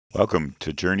Welcome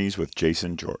to Journeys with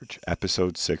Jason George,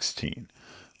 Episode 16,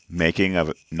 Making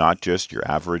of Not Just Your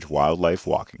Average Wildlife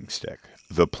Walking Stick,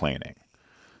 the Planning.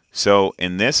 So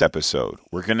in this episode,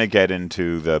 we're going to get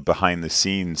into the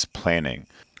behind-the-scenes planning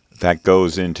that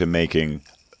goes into making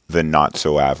the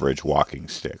not-so-average walking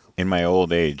stick. In my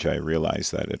old age, I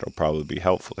realized that it'll probably be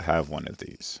helpful to have one of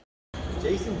these.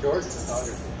 Jason George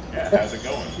photography. Yeah, how's it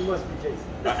going? You must be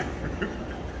Jason.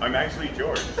 I'm actually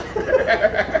George.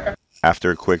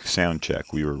 After a quick sound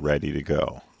check, we were ready to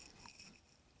go.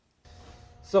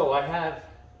 So I have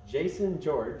Jason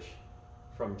George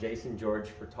from Jason George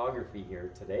Photography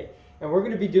here today, and we're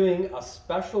going to be doing a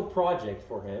special project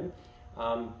for him.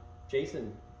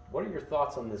 Jason, what are your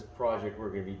thoughts on this project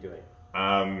we're going to be doing?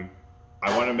 I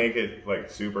want to make it like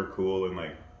super cool and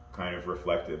like kind of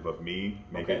reflective of me,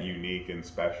 make it unique and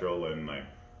special and like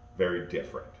very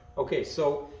different. Okay,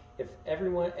 so if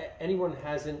anyone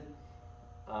hasn't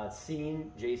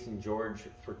seen Jason George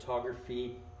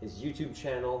Photography, his YouTube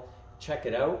channel, check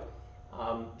it out.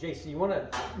 Jason, you want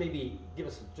to maybe give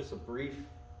us just a brief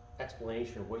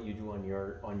explanation of what you do on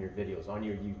your videos, on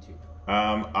your YouTube?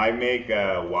 I make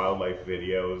wildlife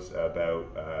videos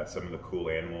about some of the cool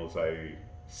animals I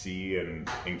see and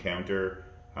encounter.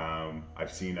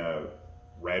 I've seen a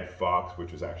red fox,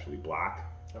 which is actually black.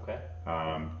 Okay.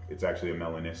 It's actually a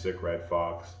melanistic red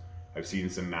fox. I've seen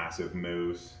some massive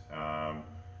moose.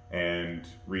 And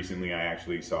recently I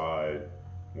actually saw a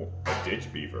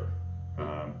ditch beaver.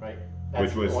 Right.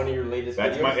 That's which was one of your latest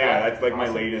videos? That's like awesome. My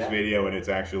latest video, and it's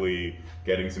actually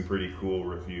getting some pretty cool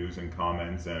reviews and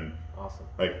comments, and awesome.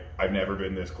 Like I've never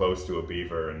been this close to a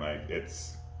beaver, and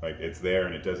it's there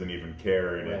and it doesn't even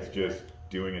care, and it's just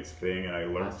doing its thing, and I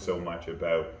learned so much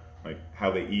about like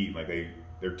how they eat. Like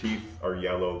their teeth are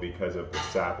yellow because of the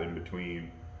sap in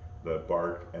between the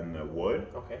bark and the wood.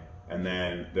 Okay. And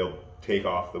then they'll take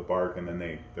off the bark, and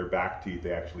then their back teeth,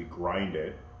 they actually grind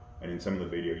it. And in some of the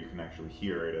video, you can actually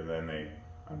hear it. And then I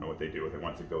don't know what they do with it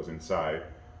once it goes inside.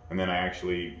 And then I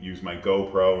actually used my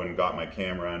GoPro and got my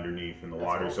camera underneath in the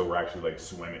water, cool. So we're actually like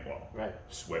swimming,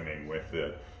 swimming with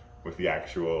the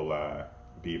actual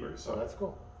beavers. So. Oh, that's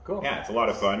cool. Cool. Yeah, it's a lot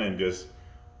of fun and just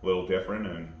a little different.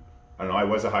 And I don't know, I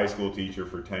was a high school teacher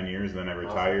for 10 years, and then I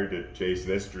retired to chase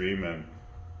this dream, and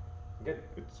good.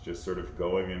 It's just sort of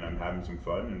going, and I'm having some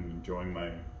fun and enjoying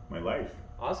my life.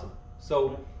 Awesome.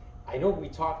 So I know we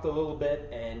talked a little bit,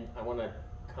 and I want to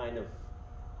kind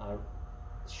of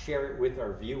share it with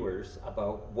our viewers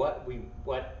about what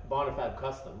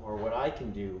Bonifabcustom, or what I can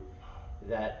do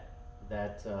that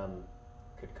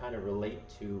could kind of relate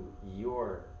to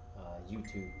your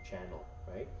YouTube channel,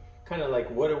 right? Kind of like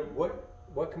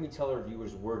what can we tell our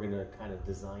viewers we're going to kind of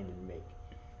design and make?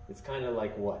 It's kind of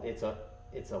like what? It's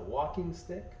a walking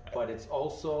stick, but it's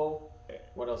also,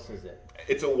 what else is it?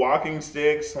 It's a walking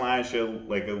stick slash a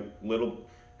little,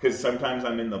 because sometimes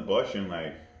I'm in the bush, and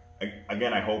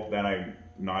again, I hope that I'm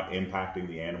not impacting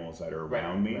the animals that are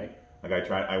around me. Right.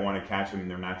 Like I want to catch them in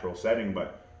their natural setting,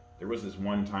 but there was this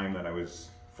one time that I was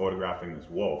photographing this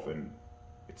wolf, and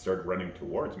it started running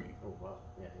towards me. Oh wow,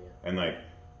 yeah. And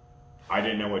I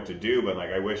didn't know what to do, but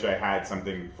I wish I had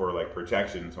something for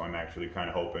protection, so I'm actually kind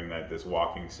of hoping that this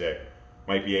walking stick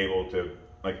might be able to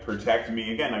protect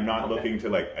me. Again, I'm not looking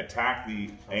to attack the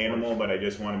animal, but I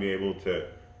just want to be able to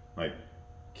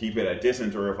keep it at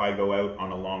distance, or if I go out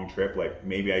on a long trip,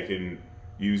 maybe I can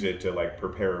use it to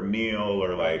prepare a meal,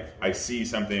 or I see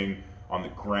something on the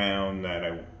ground that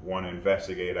I want to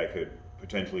investigate, I could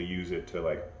potentially use it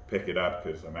to pick it up,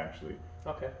 because I'm actually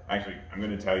I'm going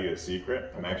to tell you a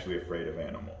secret. I'm actually afraid of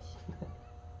animals.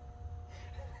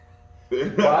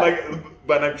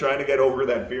 But I'm trying to get over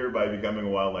that fear by becoming a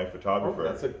wildlife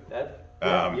photographer.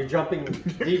 You're jumping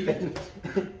deep in.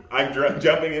 I'm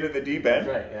jumping into the deep end.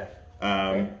 Right.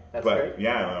 Yeah. That's great.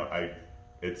 Yeah,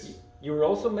 You were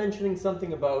also mentioning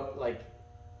something about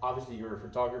obviously you're a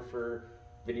photographer,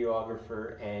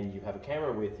 videographer, and you have a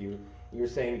camera with you. You're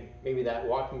saying maybe that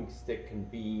walking stick can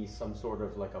be some sort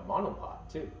of a monopod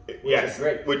too. Yes, is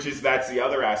great. That's the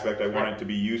other aspect. I want it to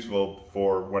be useful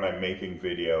for when I'm making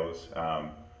videos,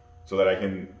 so that I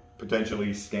can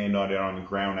potentially stand on it on the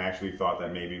ground. I actually thought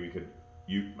that maybe we could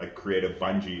create a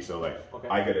bungee, so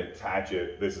I could attach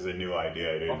it. This is a new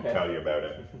idea. I didn't tell you about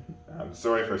it.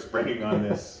 Sorry for springing on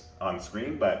this on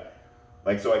screen, but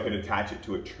so I could attach it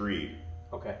to a tree.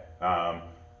 Okay. I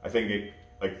think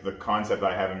the concept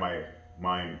I have in my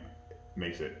mind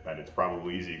makes it that it's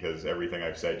probably easy, because everything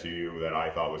I've said to you that I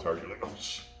thought was hard, you're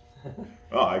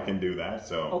oh, I can do that.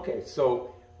 So okay,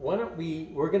 so why don't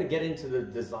we're going to get into the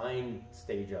design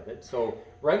stage of it. So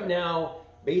right now,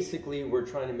 basically, we're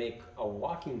trying to make a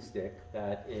walking stick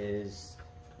that is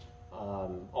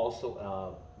also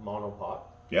a monopod.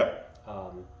 Yep.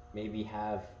 Maybe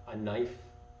have a knife,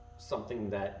 something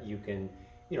that you can,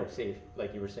 you know, say,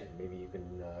 like you were saying, maybe you can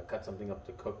cut something up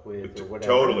to cook with or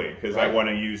whatever. Totally, because right? I want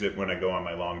to use it when I go on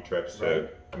my long trips to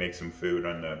make some food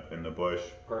in the bush.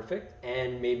 Perfect,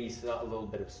 and maybe a little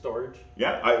bit of storage.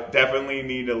 Yeah, I definitely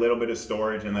need a little bit of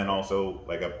storage, and then also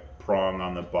like a prong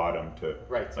on the bottom to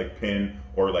like pin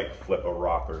or like flip a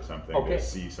rock or something to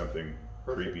see something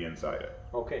creepy inside it.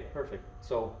 Okay, perfect.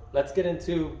 So let's get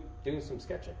into doing some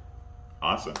sketching.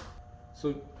 Awesome.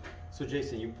 So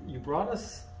Jason, you brought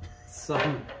us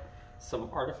some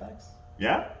artifacts.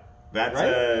 Yeah, that's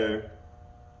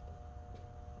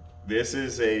this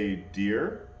is a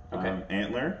deer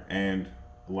antler, and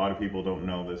a lot of people don't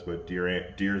know this, but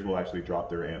deers will actually drop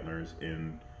their antlers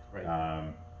in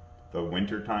the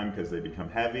winter time because they become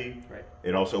heavy. Right.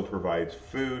 It also provides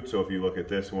food. So if you look at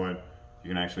this one, you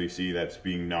can actually see that's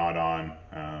being gnawed on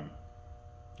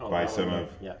by some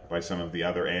of the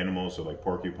other animals, so like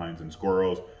porcupines and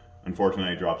squirrels.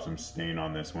 Unfortunately, I dropped some stain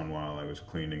on this one while I was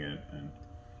cleaning it, and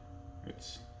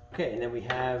it's okay. And then we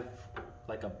have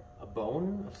like a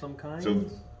bone of some kind. So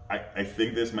I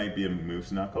think this might be a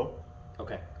moose knuckle.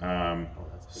 Okay.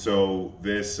 So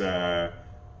this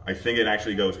I think it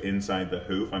actually goes inside the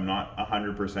hoof. I'm not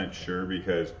 100% sure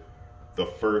because the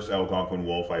first Algonquin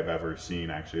wolf I've ever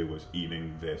seen actually was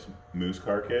eating this moose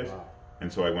carcass. Wow.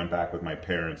 And so I went back with my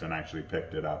parents and actually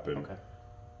picked it up, and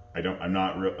I'm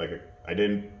not real, like, I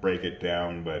didn't break it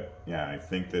down, but yeah, I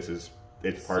think it's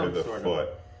part of the foot.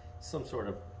 Some sort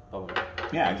of bone.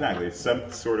 Yeah, exactly. It's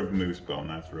some sort of moose bone.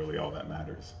 That's really all that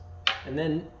matters. And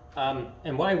then,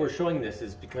 and why we're showing this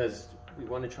is because we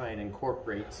want to try and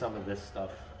incorporate some of this stuff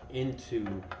into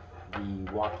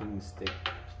the walking stick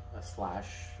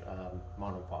 /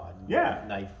 monopod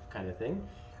knife kind of thing.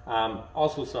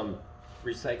 Also some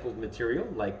recycled material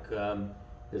like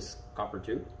this copper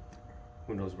tube.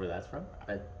 Who knows where that's from?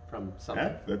 But from something.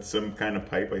 Yeah, that's some kind of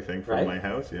pipe, I think, from my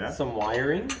house. Yeah. Some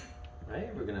wiring.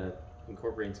 Right. We're gonna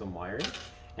incorporate some wiring,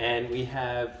 and we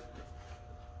have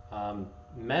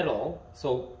metal.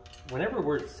 So whenever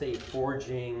we're say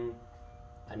forging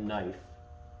a knife,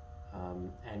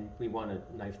 and we want a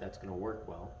knife that's going to work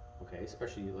well, okay,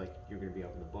 especially like you're going to be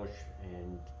out in the bush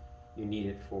and you need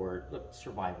it for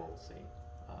survival, say,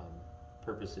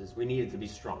 purposes. We need it to be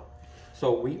strong.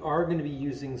 So we are going to be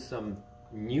using some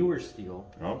newer steel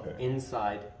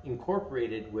inside,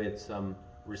 incorporated with some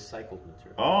recycled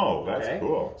material. Oh, that's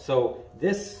cool. So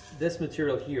this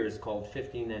material here is called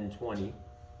 15N20,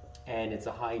 and it's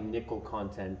a high nickel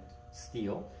content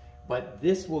steel. But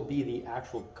this will be the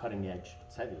actual cutting edge.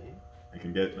 It's heavy, eh? I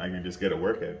can just get a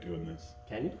workout doing this.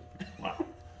 Can you? Wow.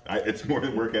 It's more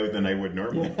workout than I would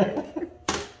normally do.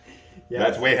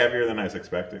 That's way heavier than I was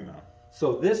expecting, though.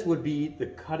 So this would be the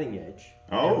cutting edge.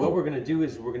 Oh. And what we're going to do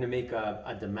is we're going to make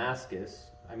a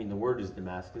Damascus. I mean, the word is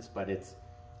Damascus, but it's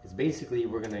basically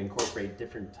we're going to incorporate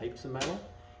different types of metal.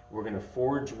 We're going to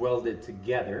forge weld it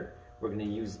together. We're going to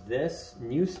use this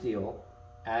new steel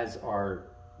as our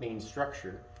main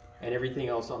structure, and everything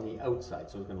else on the outside,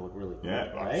 so it's going to look really cool,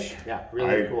 right? Yeah,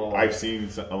 really cool. I've seen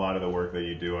a lot of the work that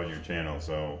you do on your channel,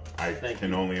 so I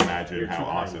can only imagine how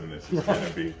awesome this is going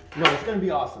to be. No, it's going to be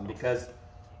awesome because,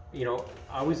 you know,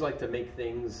 I always like to make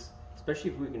things, especially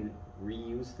if we can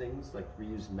reuse things, like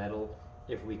reuse metal,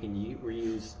 if we can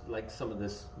reuse like some of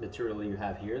this material you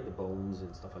have here, the bones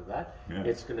and stuff like that,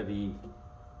 it's going to be,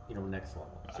 you know, next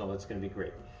level. So it's going to be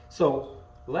great. So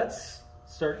let's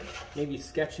start maybe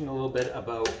sketching a little bit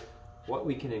about what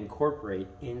we can incorporate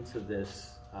into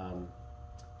this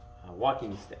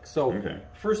walking stick. So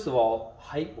first of all,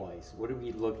 height-wise, what are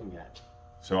we looking at?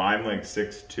 So I'm like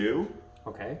 6'2".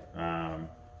 Okay.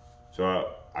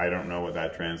 So I don't know what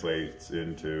that translates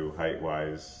into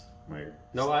height-wise.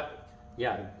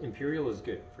 Yeah, imperial is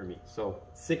good for me. So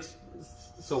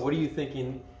So what are you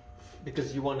thinking?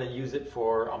 Because you want to use it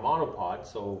for a monopod,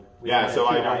 so so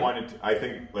I don't want it. I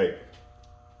think like.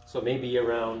 So maybe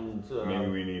around. Maybe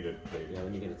we need it. Yeah,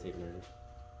 let me get a tape measure.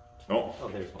 There's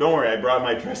one. Don't worry, I brought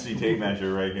my trusty tape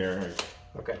measure right here.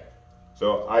 Okay.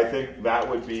 So I think that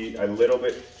would be a little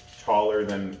bit taller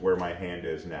than where my hand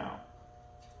is now.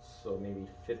 So maybe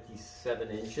 57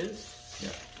 inches. Yeah.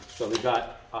 So we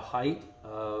got a height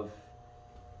of,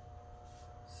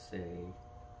 say,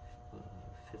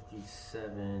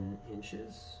 57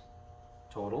 inches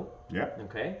total. Yeah.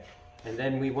 Okay. And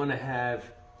then we want to have,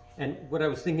 and what I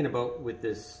was thinking about with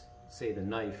this, say the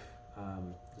knife,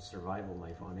 the survival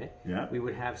knife on it, we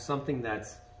would have something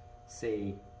that's,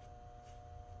 say,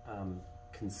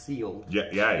 concealed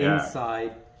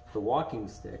inside the walking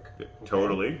stick.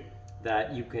 Totally.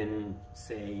 That you can,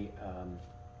 say,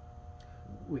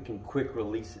 we can quick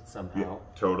release it somehow. Yeah,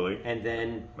 totally. And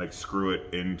then like screw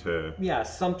it into. Yeah,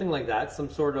 something like that. Some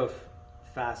sort of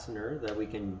fastener that we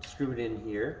can screw it in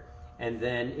here. And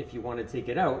then if you want to take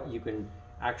it out, you can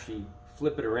actually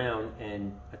flip it around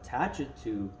and attach it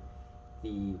to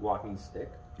the walking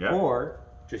stick, or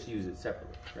just use it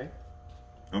separately, right?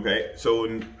 Okay, so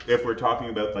if we're talking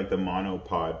about like the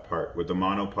monopod part, with the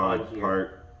monopod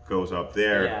part goes up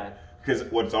there, because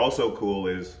what's also cool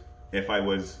is if I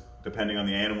was, depending on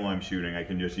the animal I'm shooting, I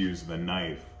can just use the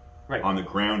knife on the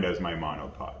ground as my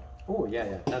monopod. Oh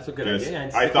yeah, that's a good idea.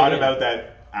 And I thought about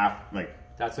that after, like.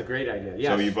 That's a great idea.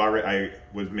 Yeah. So you've already.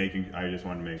 I just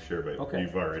wanted to make sure, but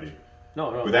you've already.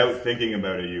 No. Without thinking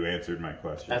about it, you answered my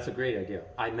question. That's a great idea.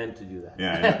 I meant to do that.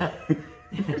 Yeah.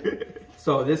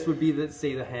 So this would be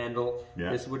the handle. Yeah.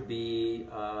 This would be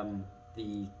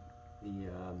the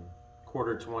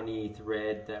quarter 20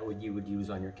 thread that you would use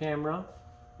on your camera.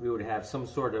 We would have some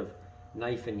sort of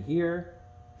knife in here,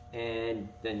 and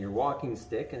then your walking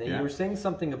stick. And then you were saying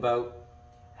something about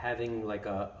having like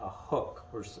a hook,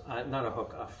 or not a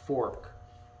hook, a fork.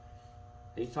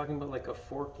 Are you talking about like a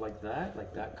fork like that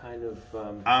kind of?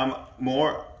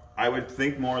 More. I would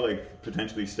think more like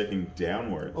potentially sticking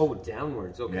downwards. Oh,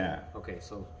 downwards. Okay. Yeah. Okay.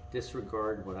 So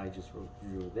disregard what I just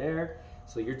drew there.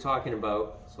 So you're talking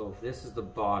about. So if this is the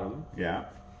bottom. Yeah.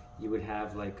 You would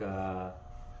have like a.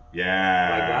 Yeah.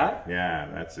 Like that. Yeah.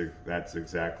 That's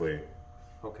exactly.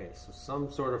 Okay. So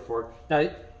some sort of fork. Now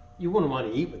you wouldn't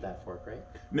want to eat with that fork,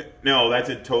 right? No, that's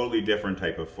a totally different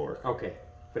type of fork. Okay.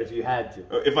 But if you had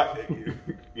to. If I,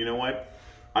 you know what?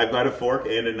 I've got a fork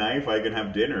and a knife. I can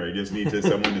have dinner. I just need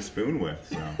someone to spoon with.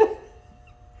 So.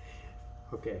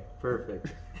 Okay, perfect.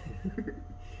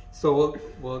 So,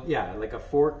 well, yeah, like a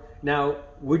fork. Now,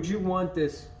 would you want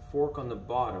this fork on the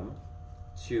bottom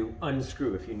to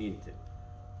unscrew if you needed to?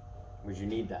 Would you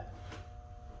need that?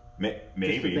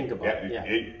 Maybe. Think about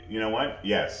it. You know what?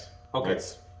 Yes. Okay.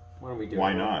 Why don't we do it?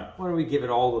 Why not? Why don't we give it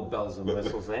all the bells and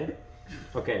whistles, eh?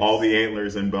 Okay. All the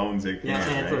antlers and bones.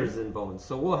 Antlers and bones.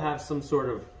 So we'll have some sort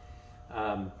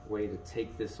of way to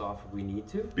take this off if we need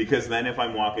to. Because then if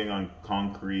I'm walking on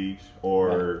concrete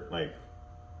or like...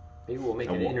 Maybe we'll make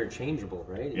it interchangeable,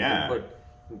 right? You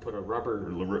can put a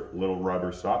rubber... little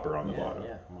rubber stopper on the bottom.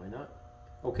 Yeah, why not?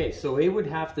 Okay, so it would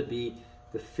have to be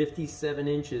the 57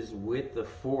 inches with the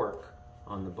fork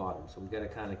on the bottom. So we've got to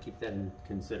kind of keep that in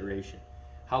consideration.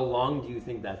 How long do you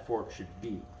think that fork should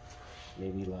be?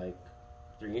 Maybe like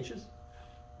 3 inches?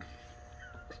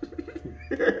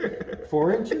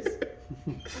 4 inches?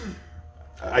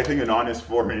 I think an honest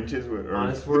 4 inches would, or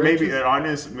honest 4 maybe inches? An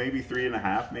honest maybe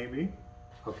 3.5, maybe.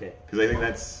 Okay. Because I think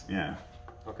that's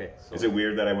Okay. So is it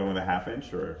weird that I went with a 1/2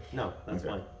 inch or? No, that's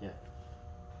fine. Yeah.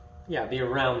 Yeah, be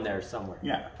around there somewhere.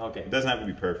 Yeah. Okay. It doesn't have to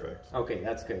be perfect. Okay,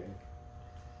 that's good.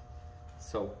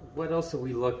 So what else are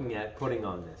we looking at putting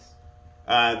on this?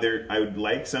 I would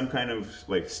like some kind of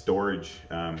like storage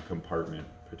compartment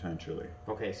potentially.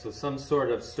 Okay, so some sort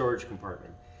of storage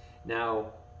compartment. Now,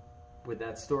 with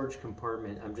that storage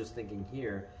compartment, I'm just thinking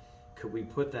here, could we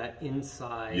put that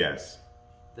inside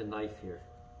the knife here?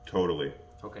 Totally.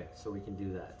 Okay, so we can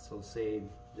do that. So say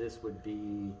this would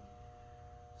be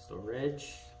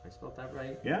storage. I spelled that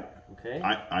right? Yeah. Okay.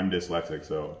 I'm dyslexic,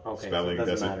 so spelling so it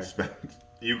doesn't matter.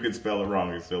 You could spell it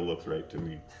wrong, it still looks right to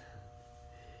me.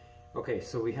 Okay,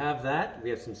 so we have that. We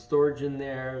have some storage in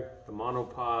there, the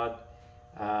monopod,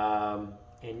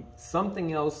 and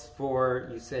something else for,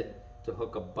 you said, to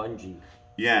hook a bungee.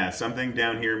 Yeah, something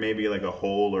down here, maybe like a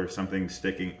hole or something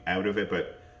sticking out of it,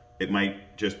 but it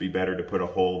might just be better to put a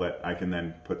hole that I can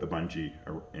then put the bungee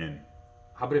in.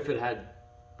 How about if it had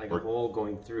like a hole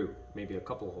going through, maybe a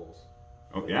couple holes?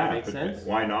 Oh, Does yeah, that make sense?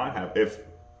 Why not have,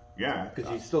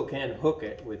 Because you still can hook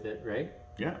it with it, right?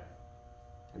 Yeah.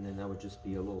 And then that would just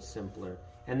be a little simpler.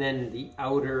 And then the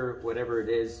outer, whatever it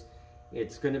is,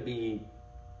 it's going to be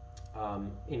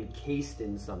encased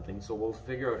in something. So we'll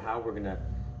figure out how we're going to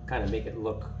kind of make it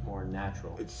look more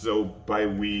natural. So by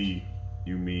we,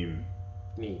 you mean?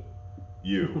 Me.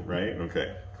 You, right?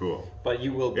 Okay, cool. But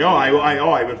you will be... I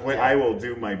will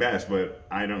do my best, but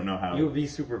I don't know how. You'll be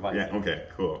supervising. Yeah, okay,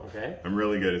 cool. Okay. I'm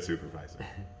really good at supervising.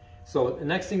 So the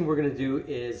next thing we're going to do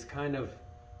is kind of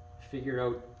figure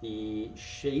out the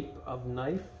shape of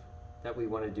knife that we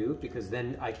want to do, because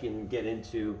then I can get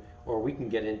into, or we can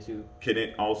get into... Can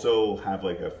it also have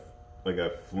like a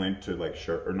flint to like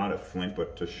sharp, or not a flint,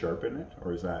 but to sharpen it?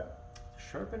 Or is that...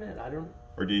 Sharpen it? I don't...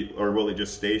 Or will it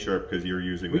just stay sharp because you're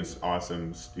using this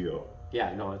awesome steel?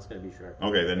 Yeah, no, it's going to be sharp.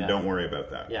 Okay, then don't worry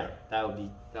about that. Yeah, that'll be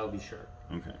sharp.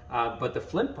 Okay. But the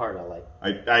flint part I like.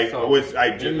 I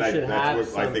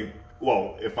think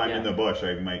Well, if I'm in the bush,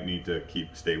 I might need to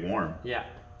stay warm. Yeah.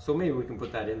 So maybe we can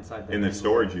put that inside in the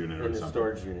storage unit or something. In the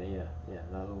storage unit, yeah,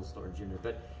 that little storage unit.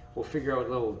 But we'll figure out a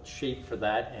little shape for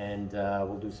that, and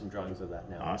we'll do some drawings of that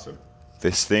now. Awesome.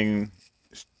 This thing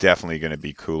is definitely going to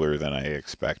be cooler than I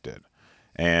expected.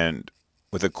 And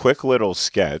with a quick little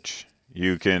sketch,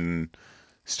 you can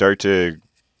start to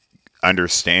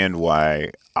understand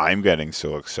why I'm getting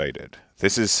so excited.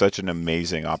 This is such an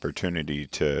amazing opportunity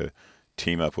to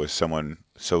team up with someone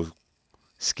so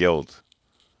skilled.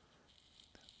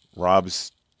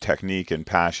 Rob's technique and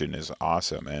passion is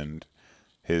awesome, and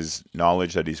his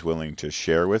knowledge that he's willing to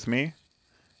share with me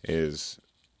is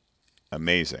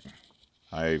amazing.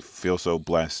 I feel so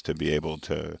blessed to be able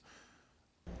to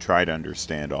try to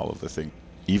understand all of the things,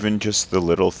 even just the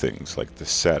little things like the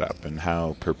setup and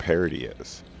how prepared he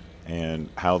is, and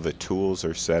how the tools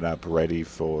are set up ready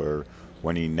for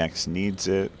when he next needs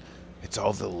it. It's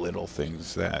all the little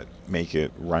things that make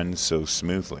it run so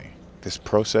smoothly. This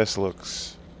process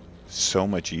looks so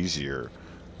much easier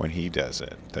when he does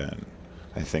it than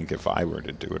I think if I were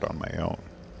to do it on my own.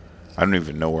 I don't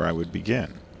even know where I would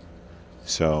begin.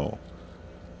 So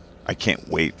I can't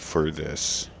wait for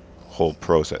this whole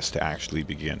process to actually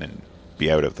begin and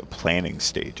be out of the planning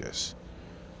stages.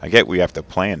 I get we have to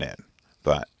plan it,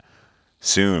 but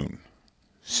soon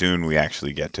we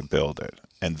actually get to build it,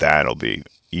 and that'll be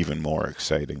even more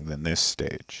exciting than this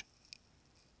stage.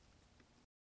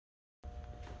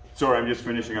 Sorry, I'm just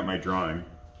finishing up my drawing.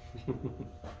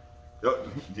 Oh,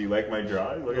 do you like my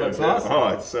drawing? Look at that. Awesome. Oh,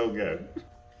 it's so good.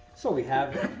 So we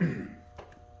have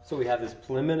this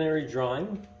preliminary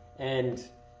drawing, and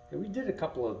we did a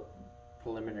couple of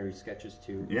preliminary sketches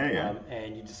too. Yeah.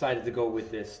 And you decided to go with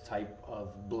this type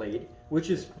of blade, which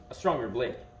is a stronger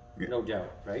blade, no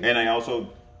doubt, right? And I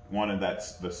also wanted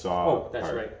the saw. Oh, that's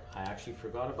part. Right. I actually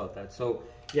forgot about that. So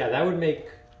yeah, that would make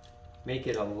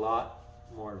it a lot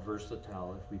more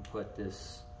versatile if we put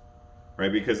this.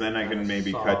 Right, because then I can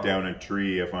maybe cut down a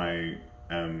tree if I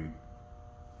am,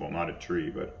 well, not a tree,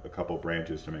 but a couple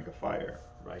branches to make a fire,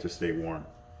 right, to stay warm.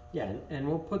 Yeah, and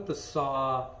we'll put the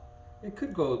saw. It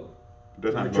could go. It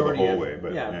doesn't have to go the whole way,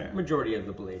 but yeah, majority of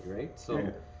the blade, right?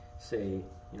 So, say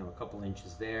a couple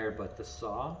inches there, but the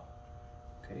saw.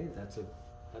 Okay, that's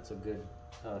a good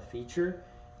feature.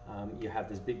 You have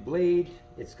this big blade.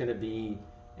 It's going to be,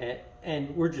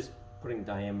 and we're just putting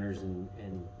diameters and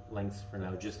lengths for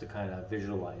now, just to kind of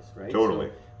visualize, right? Totally.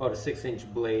 So about a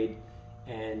 6-inch blade,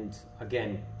 and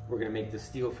again, we're going to make the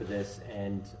steel for this,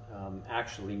 and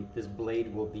actually, this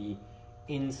blade will be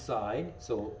inside,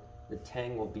 so the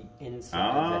tang will be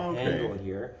inside the handle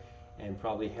here, and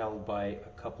probably held by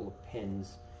a couple of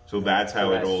pins. So that's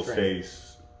how it all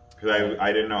stays. Because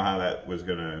I didn't know how that was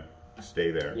going to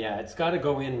stay there. Yeah, it's got to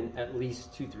go in at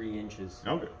least 2-3 inches.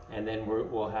 Okay. And then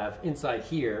we'll have inside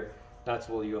here. That's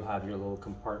where you'll have your little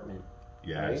compartment.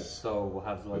 Yes. Right? So we'll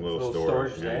have like little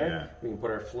storage there. Yeah. We can put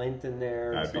our flint in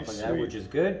there and stuff like sweet. that, which is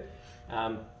good.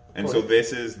 And so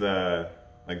this is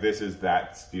this is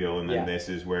that steel, and then this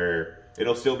is where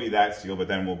it'll still be that steel, but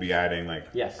then we'll be adding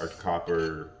our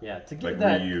copper. Yeah, to give it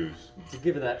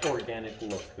that organic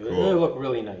look. It'll look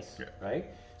really nice, right?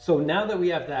 So now that we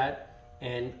have that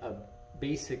and a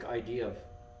basic idea of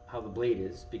how the blade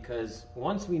is, because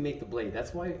once we make the blade,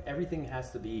 that's why everything has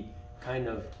to be kind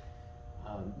of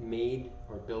made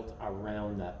or built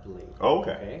around that blade.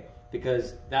 Okay?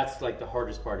 Because that's like the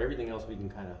hardest part. Everything else we can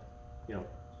kind of,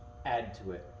 add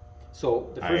to it.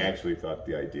 So I actually thought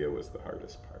the idea was the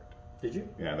hardest part. Did you?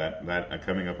 Yeah, that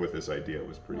coming up with this idea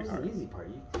was pretty hard. That was the easy part.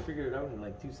 You figured it out in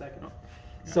like 2 seconds. Oh.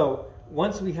 Yeah. So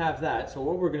once we have that, so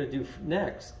what we're going to do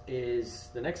next is,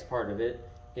 the next part of it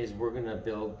is we're going to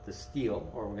build the steel,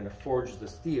 or we're going to forge the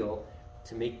steel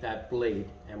to make that blade,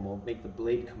 and we'll make the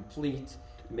blade complete,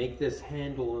 make this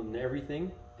handle and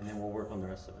everything, and then we'll work on the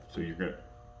rest of it. So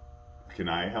can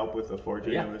I help with the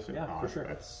forging of this? Yeah, for sure.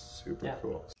 That's super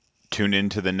cool. Tune in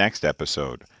to the next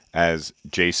episode as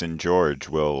Jason George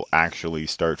will actually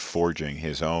start forging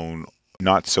his own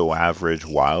not-so-average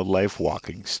wildlife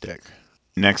walking stick.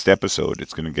 Next episode,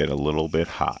 it's going to get a little bit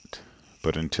hot.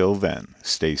 But until then,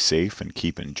 stay safe and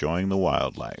keep enjoying the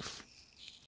wildlife.